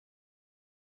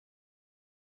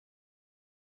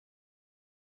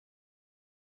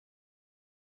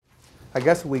I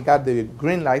guess we got the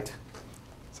green light,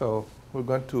 so we're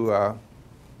going to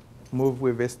move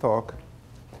with this talk.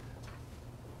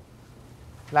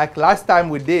 Like last time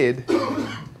we did,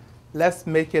 let's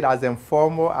make it as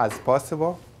informal as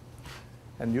possible.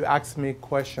 And you ask me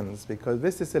questions, because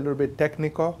this is a little bit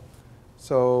technical.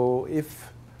 So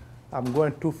if I'm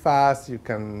going too fast, you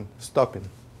can stop it.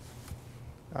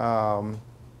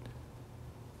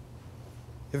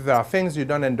 If there are things you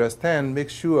don't understand, make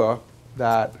sure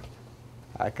that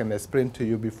I can explain to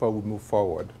you before we move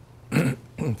forward.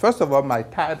 First of all, my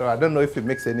title, I don't know if it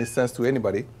makes any sense to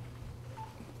anybody,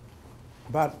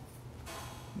 but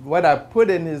what I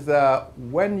put in is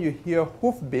when you hear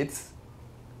hoofbeats,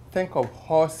 think of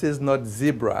horses, not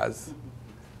zebras.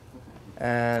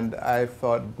 And I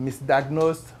thought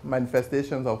misdiagnosed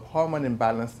manifestations of hormone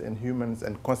imbalance in humans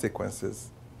and consequences.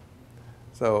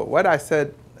 So what I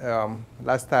said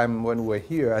last time when we were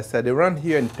here, I said around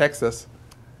here in Texas,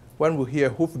 when we hear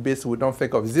hoofbeats, we don't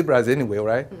think of zebras anyway,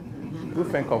 right? We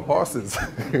think of horses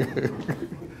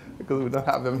because we don't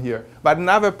have them here. But in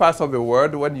other parts of the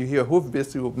world, when you hear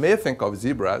hoofbeats, you may think of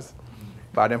zebras.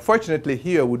 But unfortunately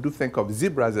here, we do think of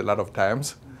zebras a lot of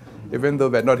times, even though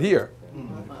they're not here.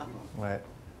 Right.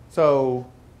 So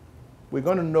we're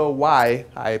going to know why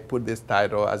I put this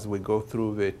title as we go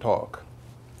through the talk.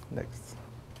 Next.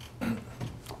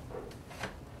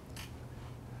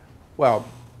 Well,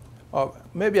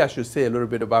 maybe I should say a little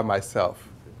bit about myself.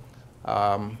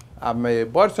 I'm a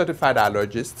board-certified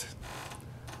allergist.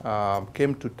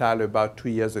 Came to Tyler about 2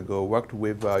 years ago, worked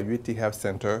with UT Health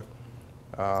Center,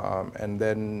 and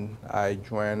then I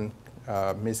joined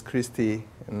Miss Christie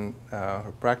in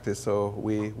her practice, so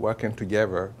we working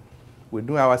together. We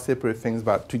do our separate things,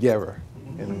 but together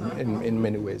in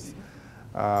many ways.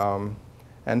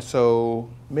 And so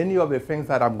many of the things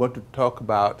that I'm going to talk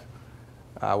about,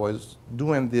 I was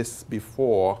doing this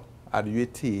before at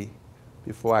UT,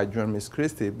 before I joined Miss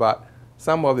Christie, but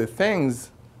some of the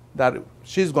things that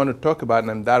she's going to talk about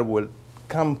and that will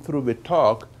come through the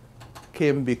talk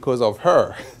came because of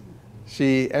her.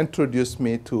 She introduced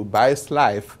me to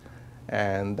BioSlife,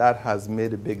 and that has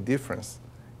made a big difference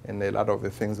in a lot of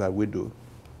the things that we do.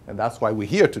 And that's why we're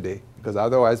here today, because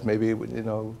otherwise maybe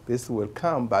this will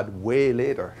come, but way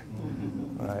later.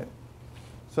 Right?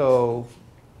 So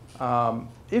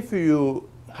if you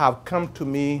have come to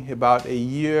me about a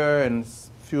year and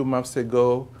a few months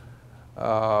ago,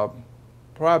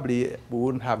 probably we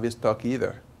wouldn't have this talk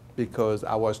either, because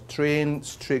I was trained,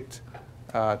 strict,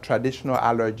 traditional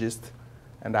allergist,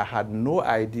 and I had no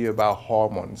idea about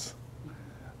hormones.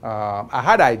 I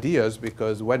had ideas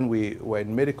because when we were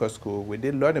in medical school, we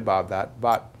did learn about that,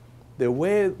 but the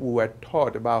way we were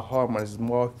taught about hormones is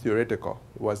more theoretical.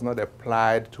 It was not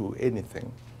applied to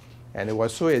anything. And it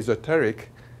was so esoteric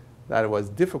that it was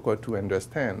difficult to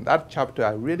understand. That chapter,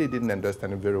 I really didn't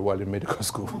understand it very well in medical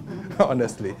school,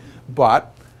 honestly.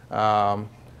 But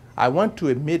I went to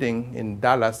a meeting in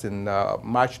Dallas in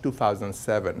March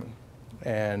 2007.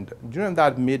 And during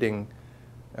that meeting,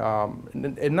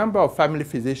 a number of family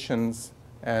physicians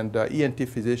and ENT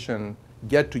physicians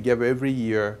get together every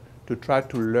year to try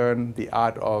to learn the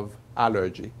art of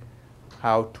allergy,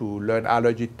 how to learn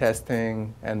allergy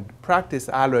testing and practice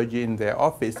allergy in their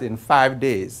office in 5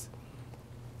 days.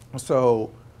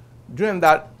 So during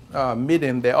that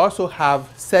meeting, they also have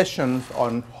sessions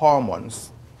on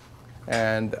hormones.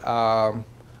 And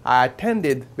I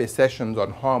attended the sessions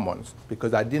on hormones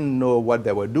because I didn't know what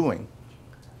they were doing.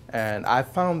 And I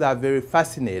found that very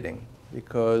fascinating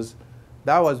because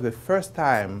that was the first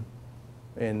time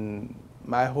in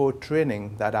my whole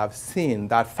training that I've seen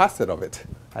that facet of it.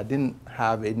 I didn't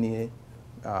have any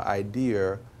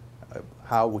idea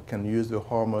how we can use the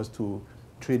hormones to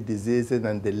treat diseases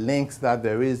and the links that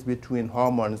there is between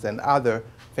hormones and other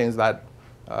things that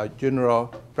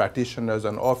general practitioners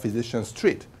and all physicians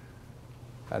treat.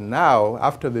 And now,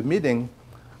 after the meeting,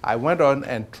 I went on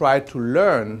and tried to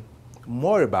learn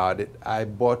more about it. I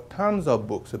bought tons of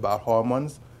books about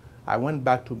hormones. I went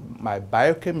back to my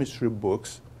biochemistry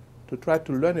books to try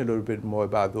to learn a little bit more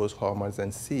about those hormones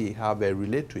and see how they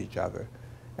relate to each other.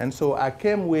 And so I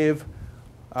came with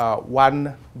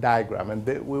one diagram, and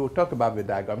we will talk about the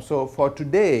diagram. So for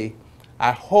today,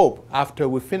 I hope after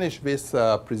we finish this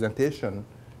presentation,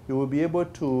 you will be able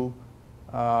to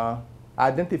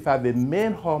identify the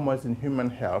main hormones in human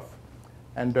health,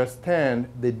 understand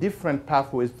the different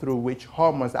pathways through which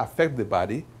hormones affect the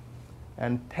body,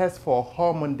 and test for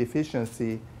hormone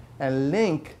deficiency, and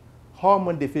link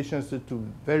hormone deficiency to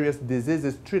various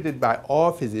diseases treated by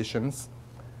all physicians,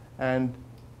 and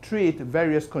treat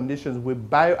various conditions with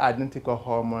bioidentical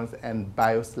hormones and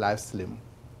BioSlife Slim.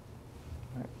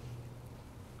 Right.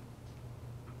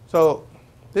 So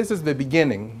this is the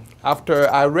beginning. After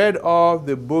I read all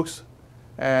the books,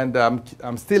 and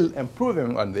I'm still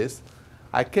improving on this,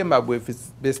 I came up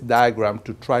with this diagram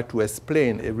to try to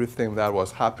explain everything that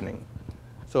was happening.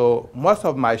 So most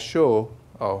of my show,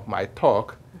 or my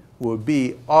talk, will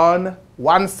be on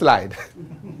one slide,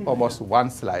 almost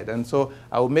one slide. And so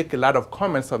I will make a lot of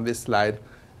comments on this slide,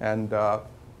 and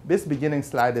this beginning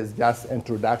slide is just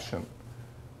introduction.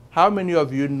 How many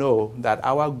of you know that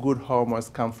our good hormones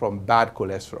come from bad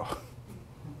cholesterol?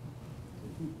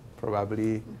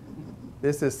 Probably.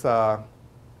 This is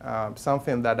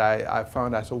something that I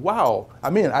found. I said, wow. I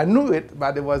mean, I knew it,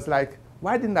 but it was like,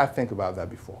 why didn't I think about that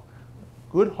before?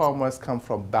 Good hormones come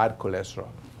from bad cholesterol.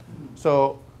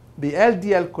 So the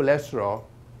LDL cholesterol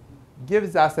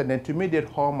gives us an intermediate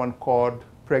hormone called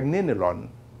pregnenolone.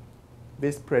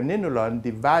 This pregnenolone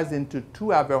divides into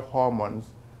two other hormones,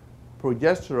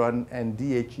 progesterone and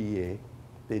DHEA.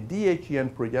 The DHEA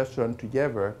and progesterone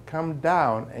together come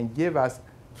down and give us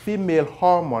female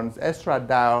hormones,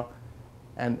 estradiol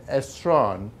and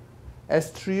estrone.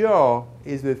 Estriol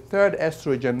is the third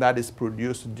estrogen that is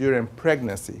produced during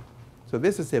pregnancy. So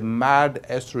this is a mild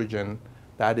estrogen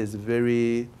that is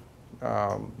very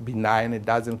benign. It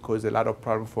doesn't cause a lot of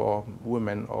problem for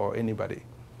women or anybody.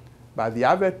 But the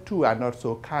other two are not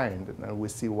so kind, and we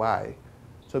see why.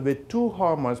 So the two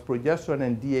hormones, progesterone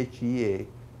and DHEA,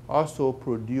 also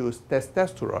produce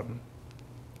testosterone,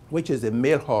 which is a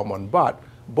male hormone, but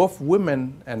both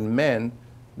women and men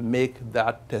make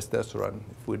that testosterone.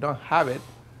 If we don't have it,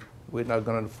 we're not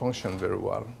going to function very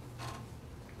well.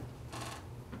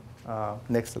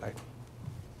 Next slide.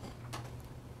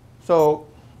 So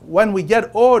when we get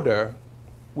older,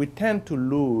 we tend to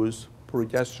lose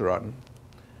progesterone.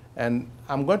 And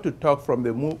I'm going to talk from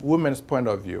the woman's point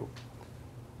of view.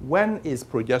 When is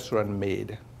progesterone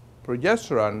made?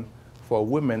 Progesterone for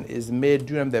women is made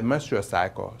during the menstrual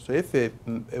cycle. So if a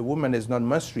woman is not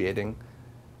menstruating,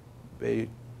 the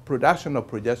production of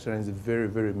progesterone is very,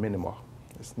 very minimal.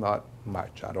 It's not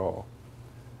much at all.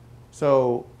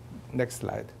 So next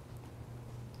slide.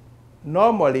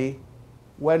 Normally,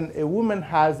 when a woman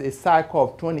has a cycle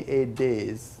of 28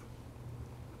 days,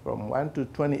 from 1 to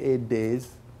 28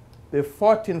 days, the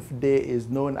 14th day is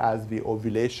known as the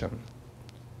ovulation.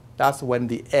 That's when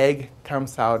the egg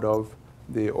comes out of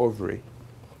the ovary.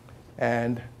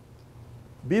 And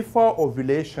before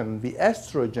ovulation, the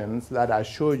estrogens that I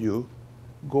show you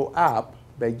go up,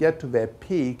 they get to their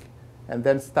peak, and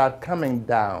then start coming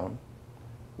down.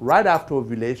 Right after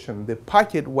ovulation, the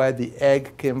pocket where the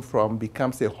egg came from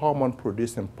becomes a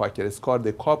hormone-producing pocket. It's called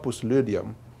the corpus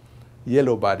luteum,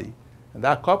 yellow body. And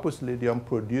that corpus luteum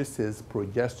produces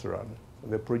progesterone. So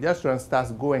the progesterone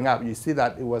starts going up. You see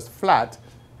that it was flat,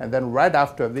 and then right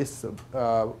after this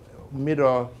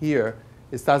middle here,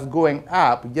 it starts going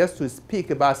up just to its peak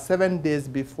about 7 days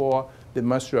before the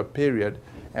menstrual period,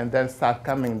 and then start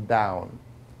coming down.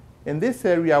 In this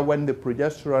area, when the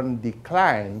progesterone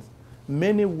declines,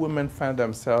 many women find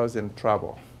themselves in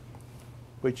trouble,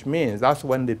 which means that's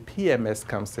when the PMS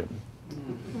comes in.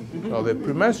 So the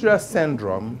premenstrual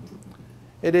syndrome,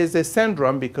 it is a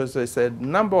syndrome because it's a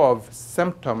number of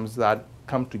symptoms that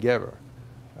come together.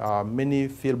 Many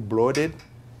feel bloated.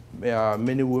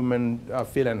 Many women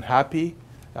feel unhappy,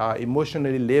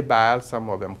 emotionally labile.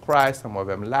 Some of them cry, some of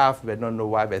them laugh. They don't know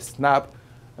why they snap.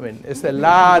 I mean, it's a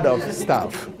lot of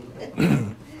stuff.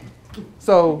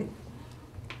 So,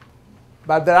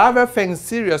 but there are other things,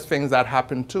 serious things that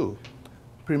happen too.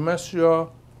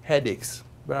 Premenstrual headaches.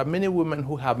 There are many women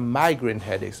who have migraine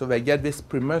headaches, so they get these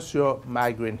premenstrual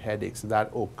migraine headaches that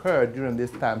occur during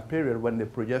this time period when the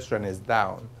progesterone is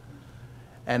down.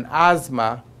 And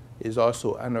asthma is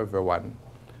also another one.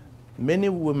 Many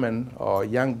women or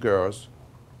young girls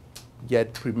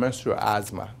get premenstrual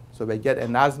asthma, so they get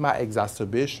an asthma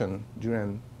exacerbation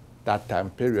during that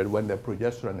time period when the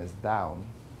progesterone is down.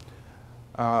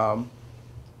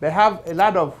 They have a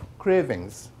lot of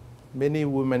cravings. Many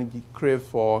women crave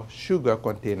for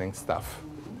sugar-containing stuff.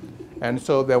 And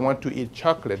so they want to eat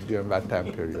chocolate during that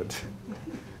time period.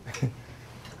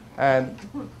 And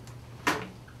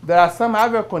there are some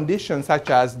other conditions such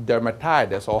as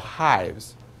dermatitis or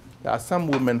hives. There are some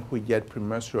women who get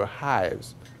premenstrual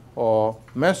hives or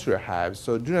menstrual hives.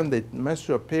 So during the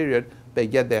menstrual period, they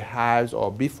get their hives,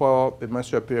 or before the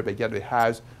menstrual period, they get the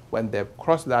hives. When they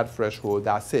cross that threshold,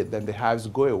 that's it. Then the hives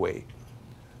go away.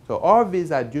 So all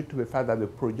these are due to the fact that the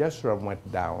progesterone went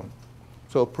down.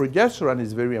 So progesterone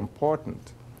is very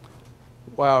important.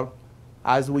 Well,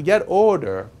 as we get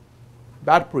older,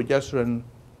 that progesterone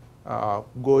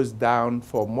goes down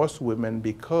for most women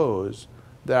because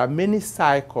there are many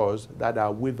cycles that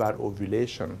are without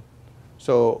ovulation.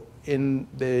 So in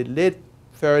the late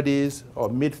 30s or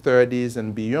mid-30s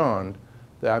and beyond,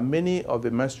 there are many of the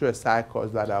menstrual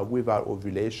cycles that are without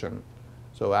ovulation.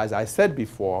 So as I said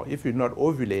before, if you're not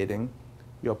ovulating,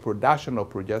 your production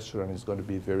of progesterone is going to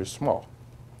be very small.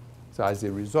 So as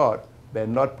a result, they're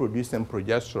not producing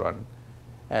progesterone.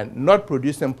 And not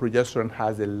producing progesterone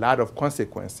has a lot of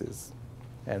consequences.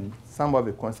 And some of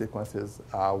the consequences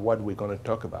are what we're going to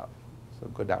talk about. So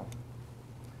go down.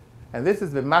 And this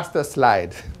is the master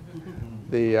slide.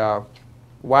 The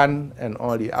one and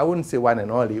only. I wouldn't say one and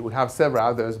only. We have several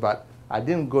others, but I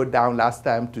didn't go down last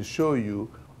time to show you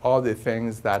all the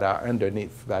things that are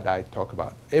underneath that I talk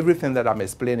about. Everything that I'm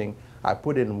explaining, I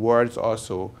put in words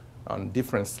also on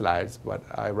different slides, but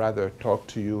I rather talk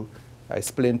to you,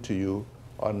 explain to you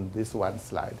on this one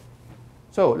slide.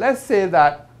 So let's say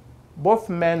that both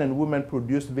men and women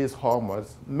produce these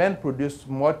hormones. Men produce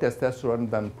more testosterone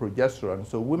than progesterone,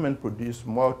 so women produce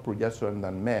more progesterone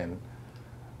than men.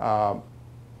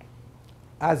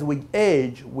 As we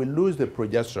age, we lose the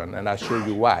progesterone, and I'll show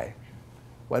you why.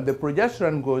 When the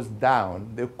progesterone goes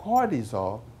down, the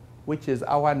cortisol, which is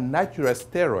our natural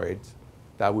steroid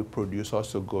that we produce,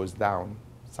 also goes down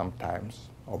sometimes,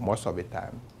 or most of the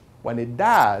time. When it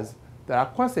does, there are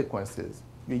consequences.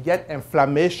 You get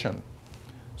inflammation.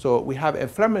 So we have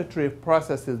inflammatory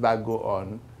processes that go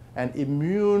on, and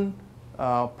immune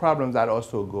problems that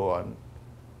also go on.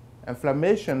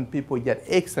 Inflammation, people get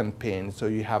aches and pains. So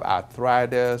you have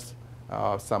arthritis,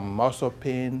 some muscle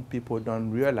pain. People don't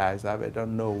realize that. They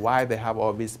don't know why they have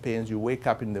all these pains. You wake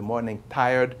up in the morning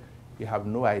tired. You have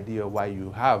no idea why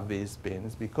you have these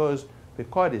pains because the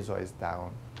cortisol is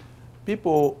down.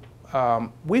 People,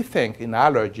 we think in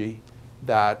allergy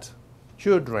that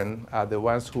children are the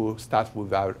ones who start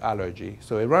with allergy.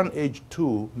 So around age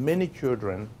 2, many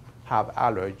children have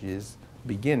allergies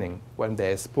beginning when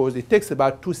they're exposed. It takes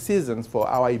about 2 seasons for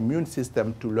our immune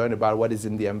system to learn about what is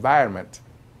in the environment.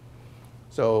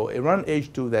 So around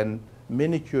age 2, then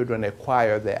many children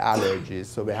acquire their allergies.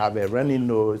 So they have a runny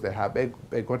nose, they're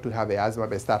going to have the asthma,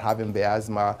 they start having the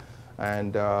asthma,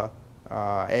 and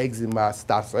eczema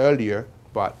starts earlier,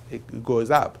 but it goes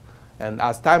up. And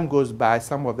as time goes by,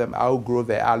 some of them outgrow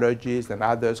their allergies, and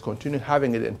others continue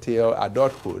having it until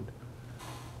adulthood.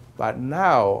 But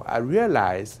now I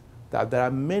realize that there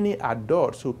are many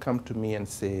adults who come to me and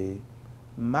say,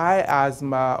 my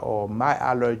asthma or my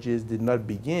allergies did not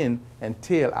begin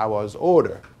until I was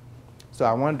older. So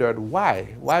I wondered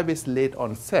why? Why this late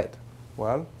onset?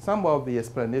 Well, some of the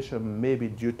explanation may be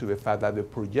due to the fact that the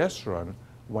progesterone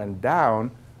went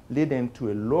down, leading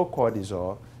to a low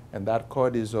cortisol, and that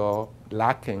cortisol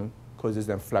lacking causes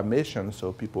inflammation,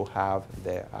 so people have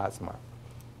their asthma.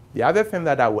 The other thing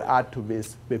that I will add to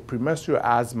this, the premenstrual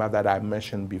asthma that I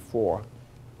mentioned before.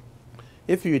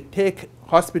 If you take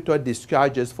hospital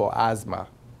discharges for asthma,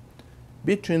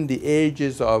 between the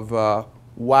ages of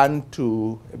 1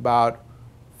 to about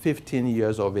 15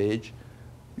 years of age,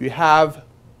 you have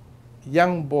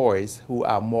young boys who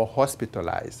are more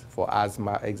hospitalized for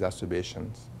asthma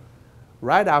exacerbations.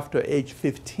 Right after age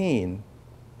 15,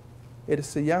 it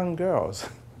is the young girls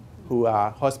who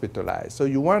are hospitalized. So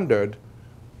you wondered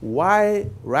why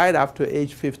right after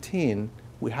age 15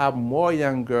 we have more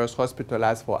young girls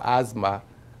hospitalized for asthma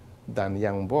than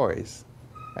young boys.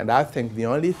 And I think the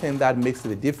only thing that makes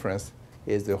the difference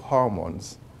is the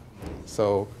hormones.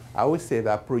 So I would say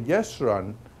that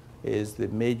progesterone is the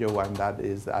major one that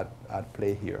is at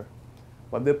play here.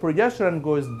 When the progesterone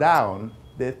goes down,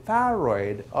 the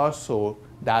thyroid also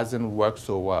doesn't work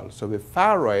so well. So the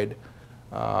thyroid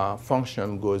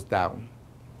function goes down.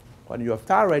 When your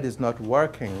thyroid is not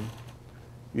working,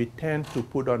 you tend to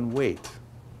put on weight.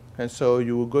 And so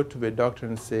you will go to the doctor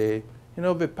and say, you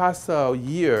know, the past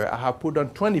year I have put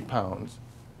on 20 pounds.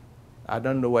 I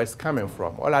don't know where it's coming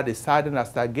from. All of a sudden I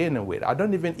start gaining weight. I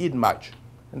don't even eat much,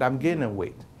 and I'm gaining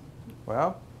weight.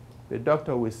 Well, the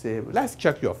doctor will say, let's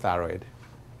check your thyroid.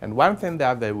 And one thing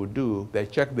that they will do, they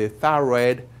check the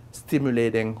thyroid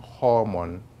stimulating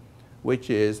hormone, which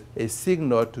is a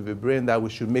signal to the brain that we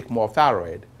should make more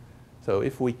thyroid. So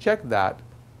if we check that,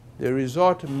 the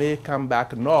result may come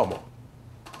back normal.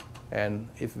 And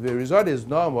if the result is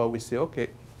normal, we say, okay,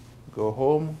 go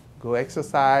home, go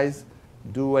exercise,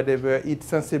 do whatever, eat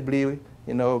sensibly.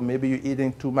 You know, maybe you're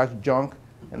eating too much junk,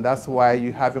 and that's why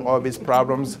you're having all these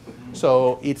problems.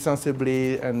 So eat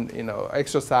sensibly and, you know,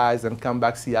 exercise and come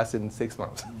back, see us in 6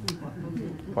 months.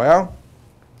 Well,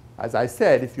 as I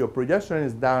said, if your progesterone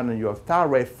is down and your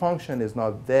thyroid function is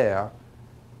not there,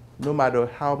 no matter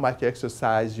how much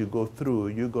exercise you go through,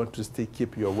 you're going to still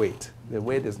keep your weight. The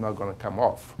weight is not going to come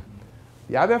off.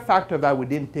 The other factor that we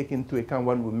didn't take into account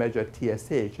when we measure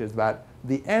TSH is that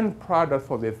the end product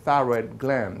for the thyroid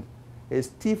gland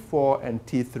is T4 and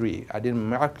T3. I didn't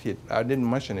mark it, I didn't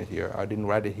mention it here, I didn't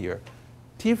write it here.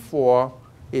 T4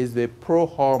 is the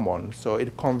pro-hormone, so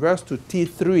it converts to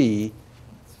T3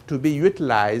 to be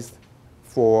utilized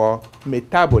for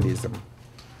metabolism.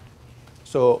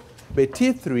 So the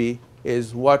T3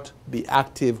 is what the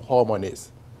active hormone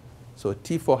is. So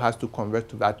T4 has to convert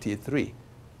to that T3.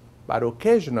 But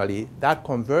occasionally, that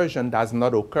conversion does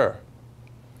not occur.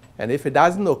 And if it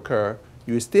doesn't occur,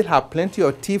 you still have plenty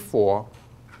of T4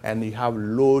 and you have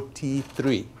low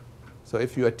T3. So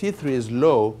if your T3 is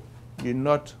low, you're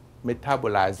not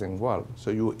metabolizing well. So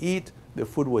you eat, the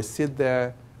food will sit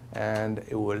there, and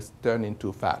it will turn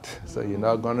into fat. So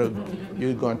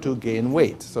you're going to gain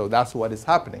weight. So that's what is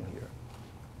happening here.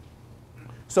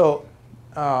 So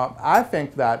I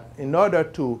think that in order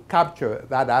to capture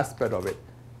that aspect of it,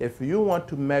 if you want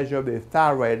to measure the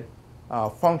thyroid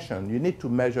function, you need to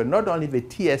measure not only the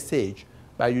TSH,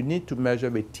 but you need to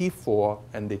measure the T4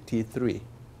 and the T3.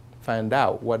 Find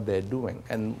out what they're doing.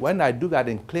 And when I do that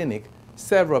in clinic,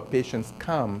 several patients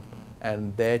come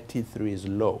and their T3 is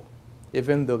low,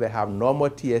 even though they have normal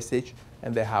TSH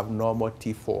and they have normal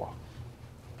T4.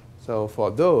 So for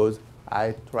those,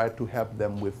 I try to help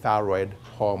them with thyroid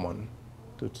hormone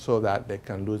so that they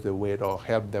can lose the weight or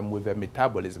help them with their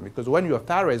metabolism. Because when your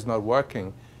thyroid is not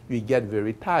working, you get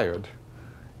very tired.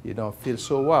 You don't feel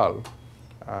so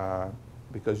well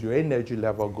because your energy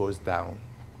level goes down.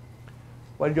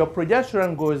 When your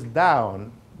progesterone goes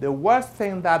down, the worst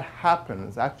thing that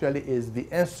happens actually is the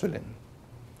insulin.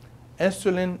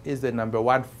 Insulin is the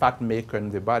 #1 fat maker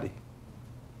in the body,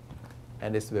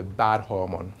 and it's the bad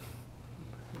hormone.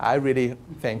 I really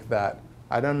think that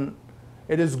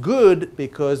it is good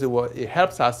because it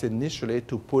helps us initially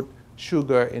to put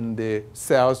sugar in the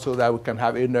cells so that we can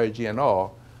have energy and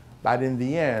all, but in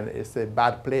the end, it's a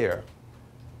bad player.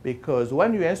 Because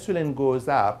when your insulin goes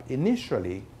up,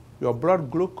 initially, your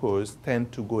blood glucose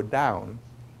tends to go down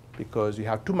because you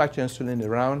have too much insulin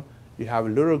around, you have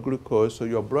little glucose, so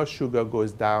your blood sugar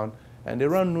goes down, and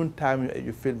around noontime,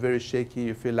 you feel very shaky,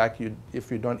 you feel like if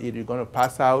you don't eat, you're going to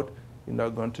pass out, you're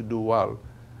not going to do well.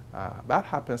 That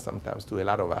happens sometimes to a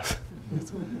lot of us.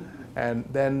 And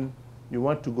then you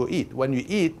want to go eat. When you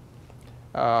eat,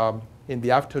 in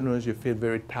the afternoons, you feel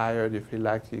very tired, you feel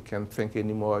like you can't think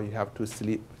anymore, you have to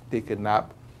sleep, take a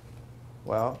nap.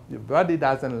 Well, your body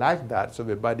doesn't like that, so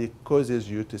the body causes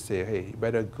you to say, hey, you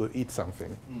better go eat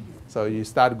something. So you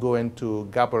start going to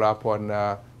gobble up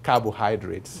on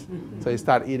carbohydrates. So you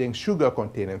start eating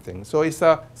sugar-containing things. So it's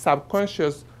a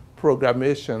subconscious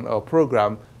programmation or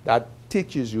program that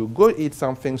teaches you, go eat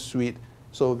something sweet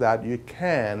so that you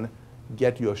can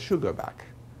get your sugar back.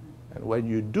 And when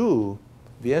you do,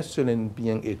 the insulin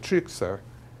being a trickster,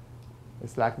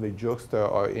 it's like the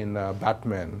jokester or in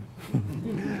Batman.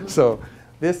 So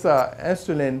this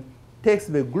insulin takes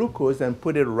the glucose and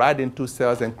put it right into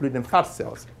cells, including fat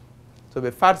cells. So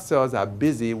the fat cells are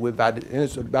busy with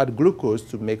that glucose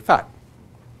to make fat.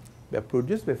 They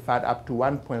produce the fat up to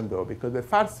one point, though, because the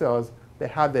fat cells, they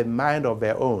have a mind of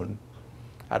their own.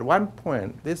 At one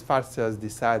point, these fat cells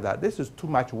decide that this is too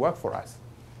much work for us.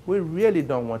 We really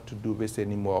don't want to do this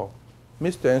anymore.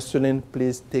 Mr. Insulin,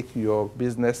 please take your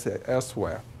business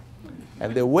elsewhere.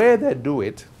 And the way they do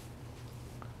it,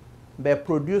 they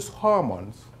produce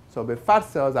hormones. So the fat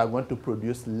cells are going to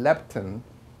produce leptin,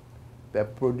 they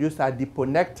produce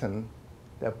adiponectin,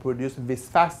 they produce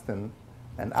visfastin,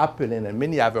 and apelin, and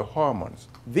many other hormones.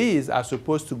 These are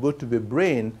supposed to go to the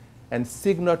brain and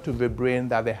signal to the brain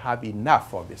that they have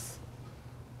enough of this.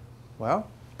 Well,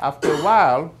 after a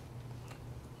while,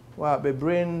 the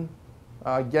brain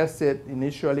gets it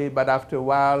initially, but after a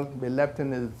while, the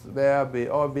leptin is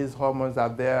there, all these hormones are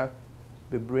there.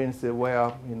 The brain says,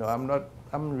 well, you know,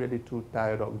 I'm really too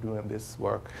tired of doing this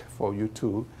work for you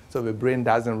too. So the brain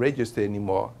doesn't register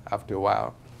anymore after a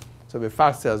while. So the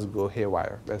fat cells go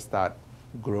haywire. They start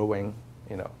growing,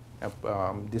 you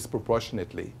know,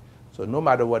 disproportionately. So no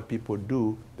matter what people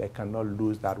do, they cannot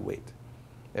lose that weight.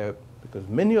 Because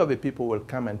many of the people will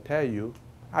come and tell you,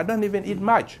 I don't even eat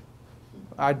much.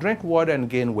 I drink water and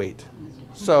gain weight.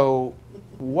 So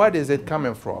what is it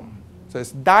coming from? So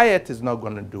it's diet is not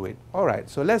going to do it. All right,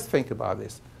 so let's think about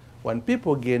this. When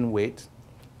people gain weight,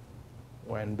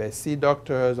 when they see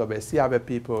doctors or they see other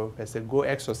people, they say, go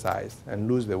exercise and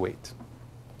lose the weight.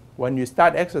 When you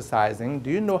start exercising, do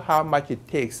you know how much it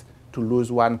takes to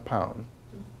lose 1 pound?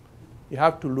 You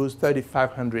have to lose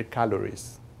 3,500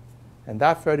 calories. And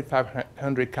that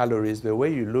 3,500 calories, the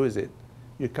way you lose it,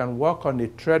 you can walk on a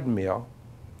treadmill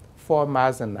 4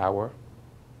 miles an hour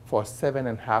for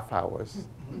 7.5 hours.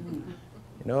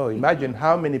 You know, imagine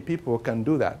how many people can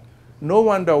do that. No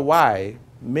wonder why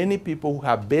many people who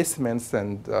have basements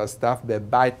and stuff, they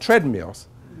buy treadmills.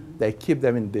 They keep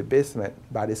them in the basement,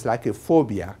 but it's like a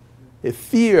phobia, a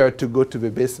fear to go to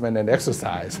the basement and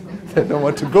exercise. They don't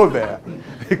want to go there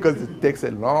because it takes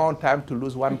a long time to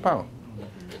lose 1 pound.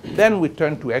 Then we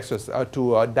turn to exercise,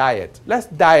 to diet. Let's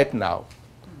diet now.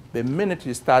 The minute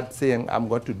you start saying, I'm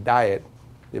going to diet,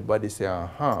 the body says,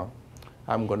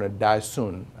 I'm going to die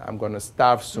soon. I'm going to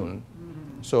starve soon.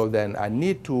 So then I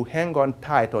need to hang on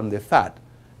tight on the fat,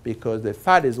 because the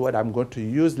fat is what I'm going to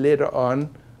use later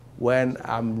on when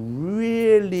I'm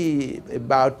really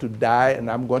about to die,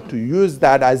 and I'm going to use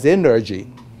that as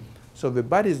energy. So the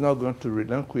body is not going to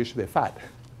relinquish the fat.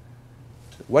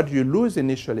 What you lose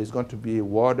initially is going to be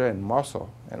water and muscle.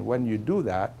 And when you do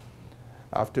that,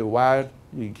 after a while,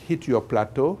 you hit your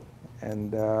plateau,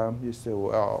 and you say,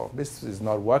 well, this is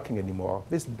not working anymore.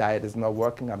 This diet is not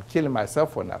working. I'm killing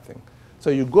myself for nothing.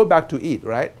 So you go back to eat,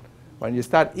 right? When you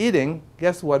start eating,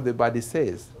 guess what the body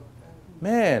says?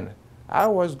 Man, I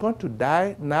was going to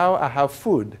die. Now I have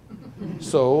food.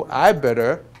 So I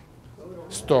better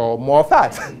store more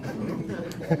fat.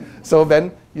 So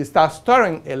then you start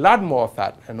storing a lot more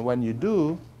fat. And when you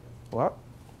do, well,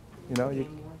 you know,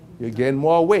 you gain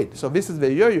more weight. So this is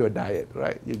the yo-yo diet,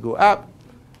 right? You go up,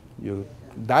 you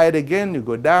diet again, you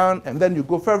go down, and then you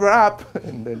go further up,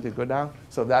 and then you go down.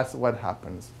 So that's what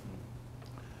happens.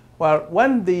 Well,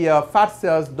 when the fat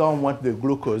cells don't want the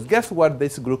glucose, guess what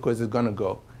this glucose is going to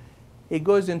go? It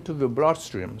goes into the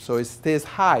bloodstream, so it stays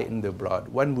high in the blood.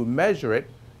 When we measure it,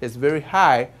 it's very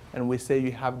high, and we say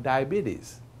you have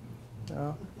diabetes. You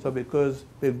know? So because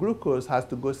the glucose has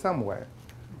to go somewhere.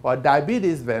 Well,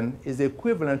 diabetes then is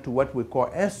equivalent to what we call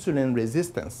insulin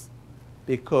resistance,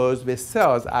 because the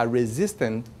cells are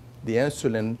resistant the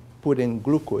insulin putting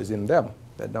glucose in them.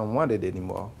 They don't want it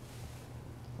anymore.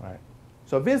 Right?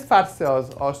 So these fat cells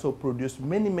also produce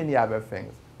many, many other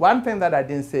things. One thing that I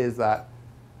didn't say is that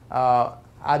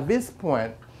at this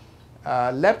point,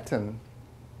 leptin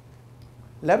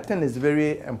is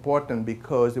very important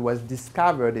because it was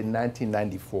discovered in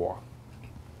 1994.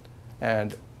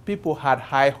 And people had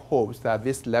high hopes that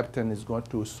this leptin is going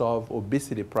to solve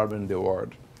obesity problem in the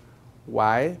world.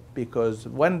 Why? Because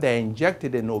when they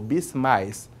injected in obese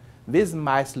mice, these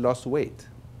mice lost weight.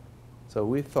 So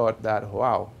we thought that,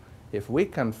 wow, if we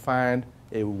can find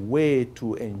a way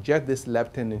to inject this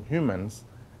leptin in humans,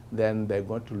 then they're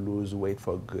going to lose weight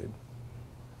for good.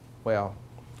 Well,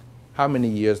 how many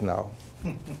years now?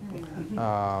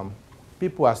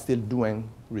 People are still doing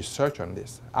research on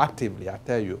this actively, I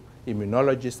tell you.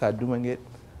 Immunologists are doing it,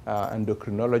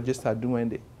 endocrinologists are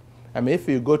doing it. I mean, if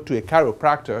you go to a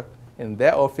chiropractor, in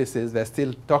their offices, they're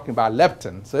still talking about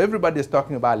leptin. So everybody's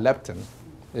talking about leptin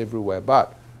everywhere.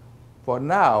 But for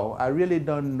now, I really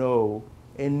don't know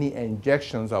any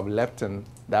injections of leptin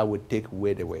that would take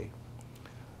weight away.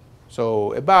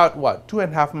 So about,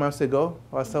 2.5 months ago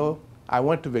or so, I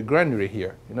went to the granary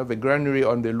here, you know, the granary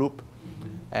on the loop.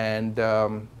 And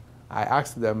I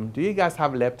asked them, do you guys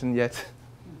have leptin yet?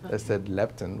 They said,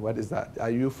 leptin, what is that? Are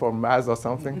you from Mars or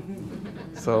something?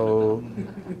 So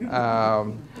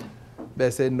they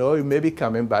said, no, it may be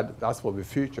coming, but that's for the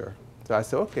future. So I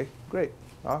said, okay, great.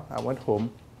 I went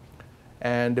home.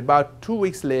 And about 2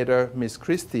 weeks later, Miss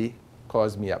Christie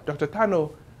calls me up. Dr.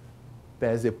 Tano,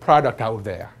 there's a product out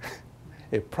there,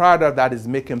 a product that is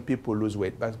making people lose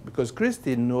weight. But because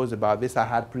Christie knows about this, I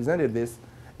had presented this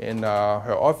in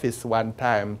her office one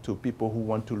time to people who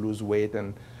want to lose weight.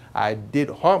 And I did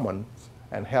hormones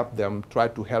and helped them, try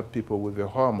to help people with the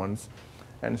hormones.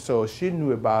 And so she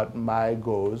knew about my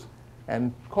goals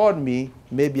and called me,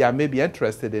 maybe I may be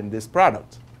interested in this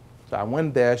product. So I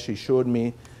went there, she showed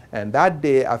me, and that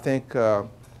day I think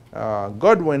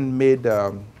Godwin made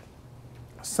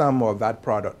some of that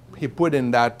product. He put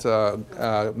in that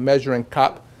measuring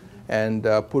cup and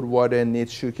put water in it,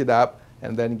 shook it up,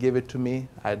 and then gave it to me.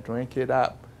 I drank it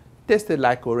up. Tasted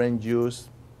like orange juice,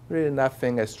 really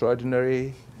nothing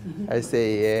extraordinary. I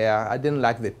say, yeah, I didn't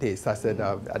like the taste. I said,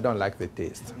 I don't like the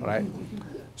taste, right?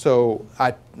 So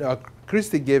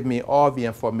Christy gave me all the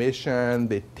information,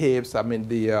 the tapes, I mean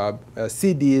the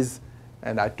CDs,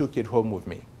 and I took it home with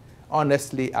me.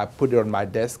 Honestly, I put it on my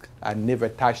desk. I never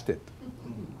touched it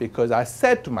because I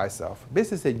said to myself,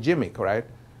 this is a gimmick, right?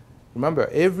 Remember,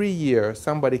 every year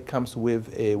somebody comes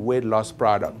with a weight loss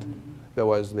product. There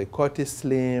was the Cortis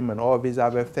Slim and all these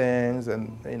other things,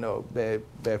 and you know they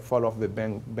fall off the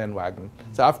bandwagon.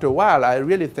 So after a while, I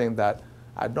really think that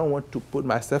I don't want to put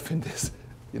myself in this.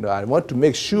 You know, I want to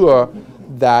make sure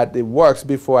that it works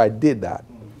before I did that.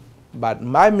 But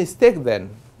my mistake then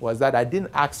was that I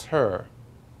didn't ask her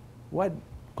what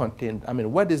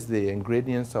what is the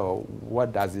ingredients or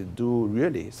what does it do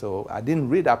really? So I didn't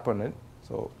read up on it.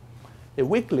 So a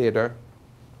week later,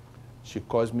 she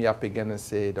calls me up again and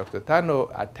say, Dr.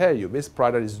 Tano, I tell you, this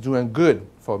product is doing good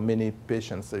for many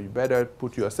patients, so you better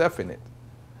put yourself in it.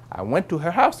 I went to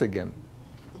her house again.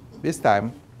 This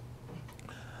time,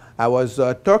 I was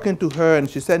talking to her, and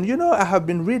she said, you know, I have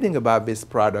been reading about this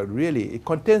product, really. It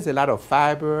contains a lot of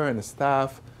fiber and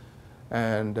stuff.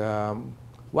 And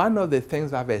one of the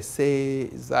things that they say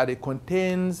is that it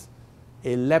contains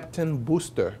a leptin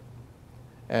booster.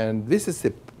 And this is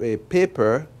a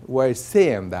paper where it's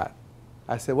saying that.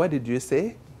 I said, what did you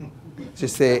say? She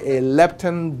said, a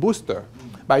leptin booster.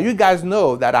 But you guys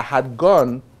know that I had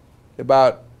gone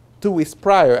about 2 weeks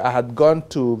prior, I had gone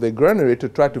to the granary to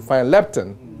try to find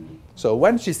leptin. So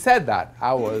when she said that,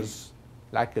 I was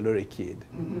like a little kid.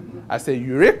 I said,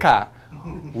 Eureka,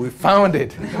 we found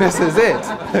it. This is it.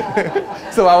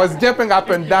 So I was jumping up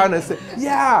and down and said,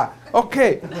 yeah,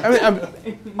 okay. I mean, I'm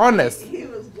honest.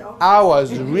 I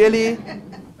was really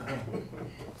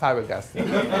flabbergasted.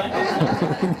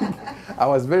 I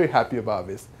was very happy about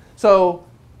this. So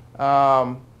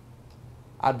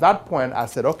at that point, I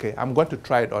said, okay, I'm going to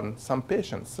try it on some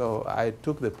patients. So I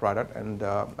took the product and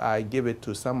I gave it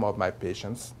to some of my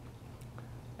patients.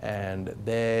 And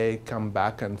they come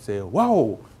back and say,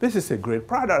 wow, this is a great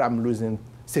product. I'm losing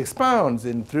 6 pounds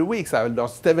in 3 weeks. I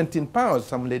lost 17 pounds.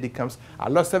 Some lady comes, I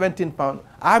lost 17 pounds.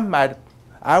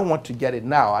 I want to get it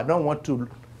now. I don't want to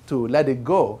let it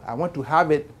go. I want to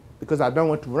have it because I don't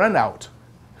want to run out.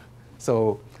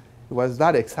 So it was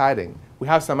that exciting. We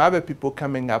have some other people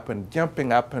coming up and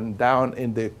jumping up and down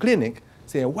in the clinic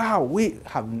saying, wow, I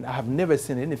have never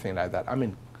seen anything like that. I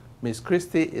mean, Miss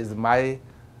Christie is my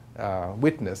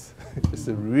witness. It's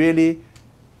really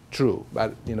true,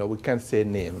 but you know, we can't say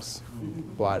names.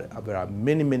 But there are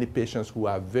many, many patients who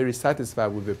are very satisfied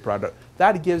with the product.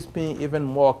 That gives me even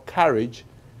more courage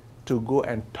to go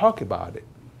and talk about it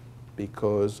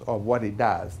because of what it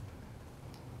does.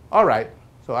 All right,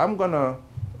 so I'm gonna,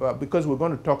 because we're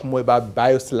going to talk more about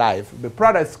BioSlive. The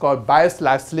product is called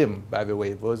BioSlive Slim, by the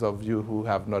way, those of you who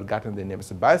have not gotten the name.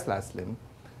 It's BioSlive Slim,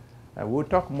 and we'll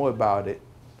talk more about it.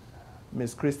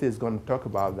 Ms. Christie is going to talk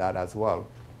about that as well.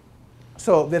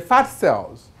 So the fat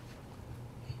cells,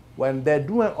 when they're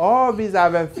doing all these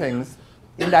other things,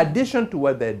 in addition to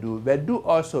what they do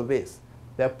also this.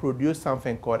 They produce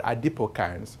something called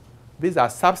adipokines. These are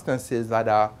substances that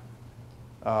are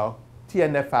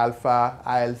TNF-alpha,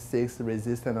 IL-6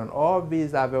 resistant, and all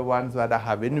these other ones that I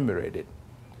have enumerated.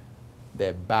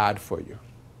 They're bad for you.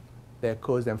 They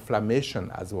cause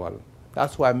inflammation as well.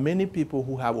 That's why many people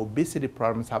who have obesity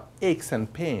problems have aches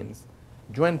and pains,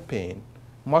 joint pain,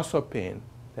 muscle pain.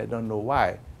 They don't know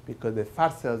why, because the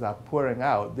fat cells are pouring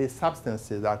out these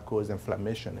substances that cause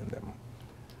inflammation in them.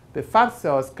 The fat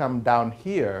cells come down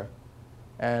here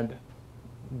and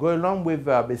go along with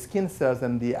the skin cells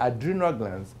and the adrenal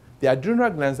glands. The adrenal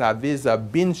glands are these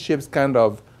bean-shaped kind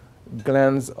of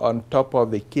glands on top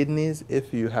of the kidneys.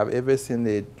 If you have ever seen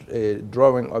a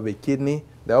drawing of a kidney,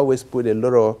 they always put a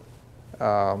little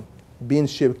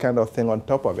bean-shaped kind of thing on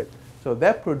top of it. So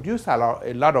they produce a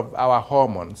lot of our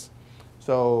hormones.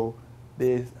 So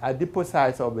the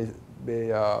adipocytes of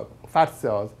the fat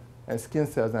cells and skin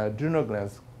cells and adrenal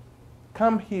glands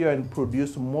come here and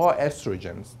produce more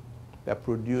estrogens. They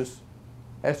produce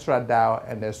estradiol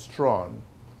and estrone.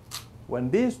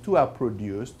 When these two are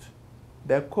produced,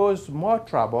 they cause more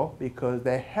trouble because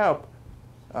they help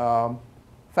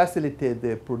facilitate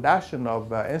the production of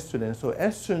insulin. So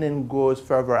insulin goes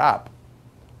further up.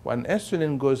 When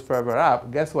insulin goes further up,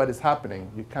 guess what is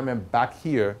happening? You're coming back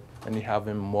here and you're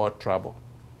having more trouble.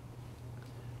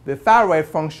 The thyroid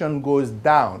function goes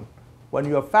down. When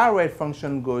your thyroid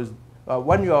function goes,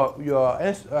 when your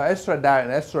estradiol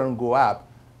and estrone go up,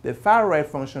 the thyroid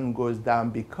function goes down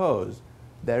because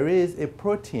there is a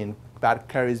protein that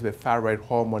carries the thyroid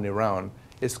hormone around.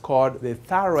 It's called the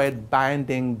thyroid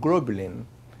binding globulin.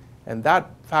 And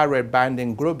that thyroid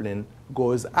binding globulin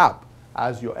goes up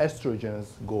as your estrogens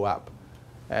go up.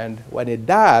 And when it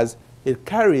does, it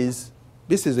carries,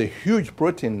 this is a huge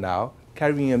protein now,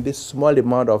 carrying this small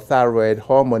amount of thyroid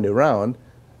hormone around,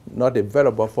 not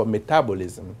available for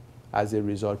metabolism. As a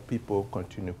result, people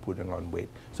continue putting on weight.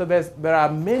 So there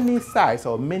are many sites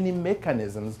or many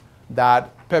mechanisms that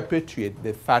perpetuate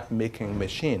the fat-making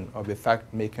machine or the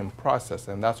fat-making process,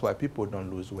 and that's why people don't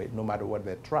lose weight, no matter what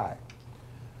they try.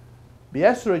 The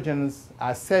estrogens,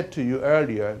 I said to you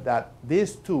earlier that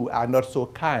these two are not so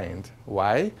kind.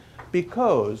 Why?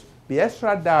 Because the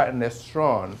estradiol and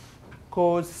estrone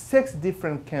cause 6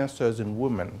 different cancers in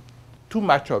women. too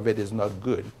much of it is not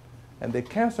good. And the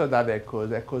cancer that they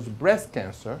cause breast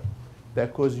cancer, they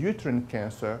cause uterine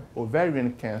cancer,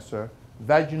 ovarian cancer,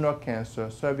 vaginal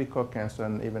cancer, cervical cancer,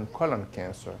 and even colon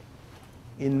cancer.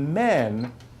 In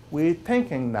men, we're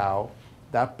thinking now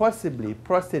that possibly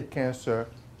prostate cancer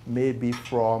may be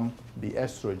from the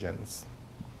estrogens.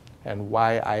 And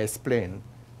why I explain.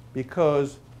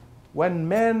 Because when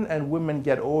men and women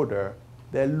get older,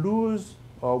 they lose,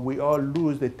 or we all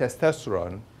lose, the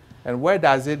testosterone. And where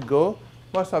does it go?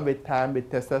 Most of the time, the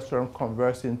testosterone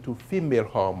converts into female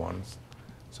hormones.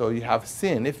 So you have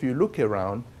seen, if you look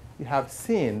around, you have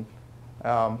seen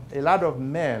a lot of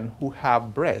men who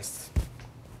have breasts,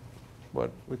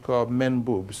 what we call men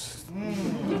boobs.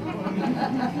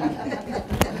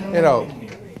 You know.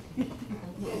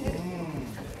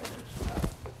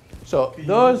 So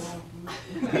those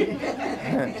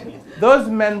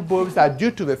men boobs are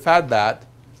due to the fact that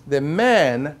the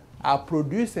men are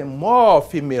producing more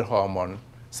female hormone.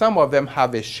 Some of them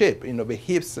have a shape, the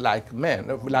hips like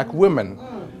men, like women.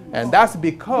 And that's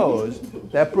because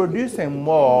they're producing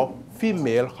more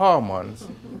female hormones.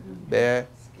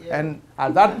 And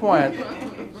at that point,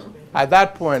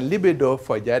 libido,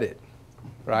 forget it,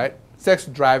 right? Sex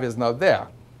drive is not there.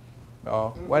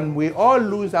 When we all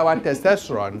lose our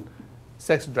testosterone,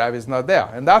 sex drive is not there.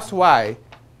 And that's why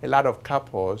a lot of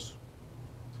couples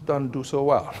don't do so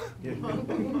well.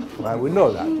 Well, we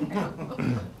know that.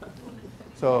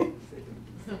 So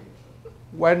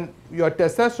when your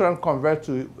testosterone converts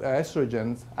to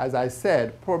estrogens, as I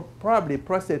said, probably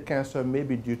prostate cancer may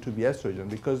be due to the estrogen,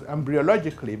 because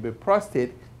embryologically, the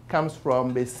prostate comes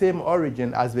from the same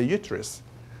origin as the uterus.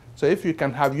 So if you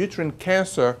can have uterine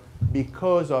cancer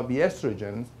because of the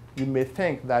estrogens, you may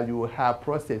think that you will have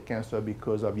prostate cancer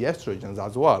because of the estrogens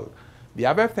as well. The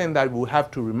other thing that we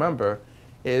have to remember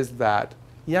is that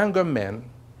younger men,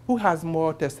 who has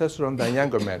more testosterone than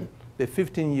younger men? The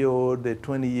 15-year-old, the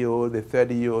 20-year-old, the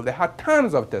 30-year-old, they have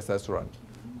tons of testosterone.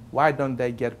 Why don't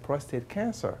they get prostate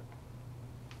cancer?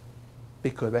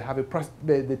 Because they have the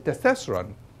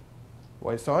testosterone.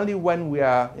 Well, it's only when we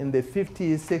are in the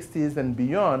 50s, 60s, and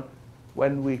beyond,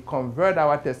 when we convert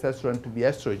our testosterone to the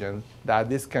estrogen, that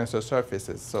this cancer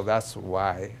surfaces. So that's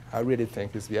why I really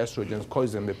think it's the estrogens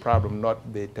causing the problem,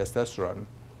 not the testosterone.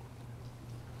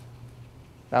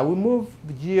 Now we move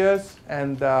gears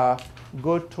and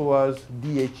go towards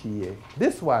DHEA.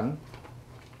 This one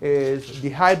is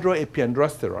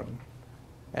dihydroepiandrosterone.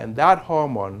 And that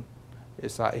hormone,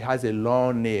 it has a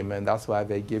long name, and that's why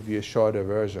they give you a shorter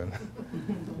version.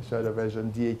 Shorter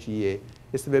version, DHEA.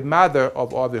 It's the mother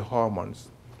of all the hormones.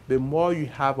 The more you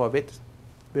have of it,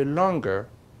 the longer,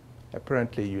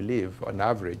 apparently, you live on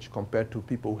average compared to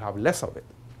people who have less of it.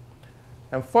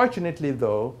 Unfortunately,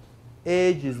 though,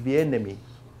 age is the enemy.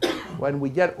 When we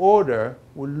get older,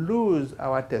 we lose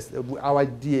our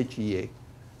DHEA.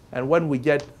 And when we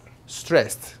get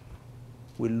stressed,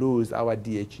 we lose our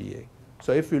DHEA.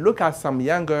 So if you look at some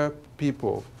younger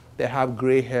people, they have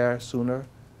gray hair sooner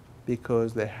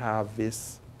because they have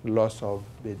this loss of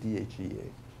the DHEA.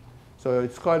 So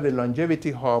it's called the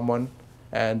longevity hormone,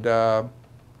 and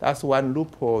that's one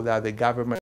loophole that the government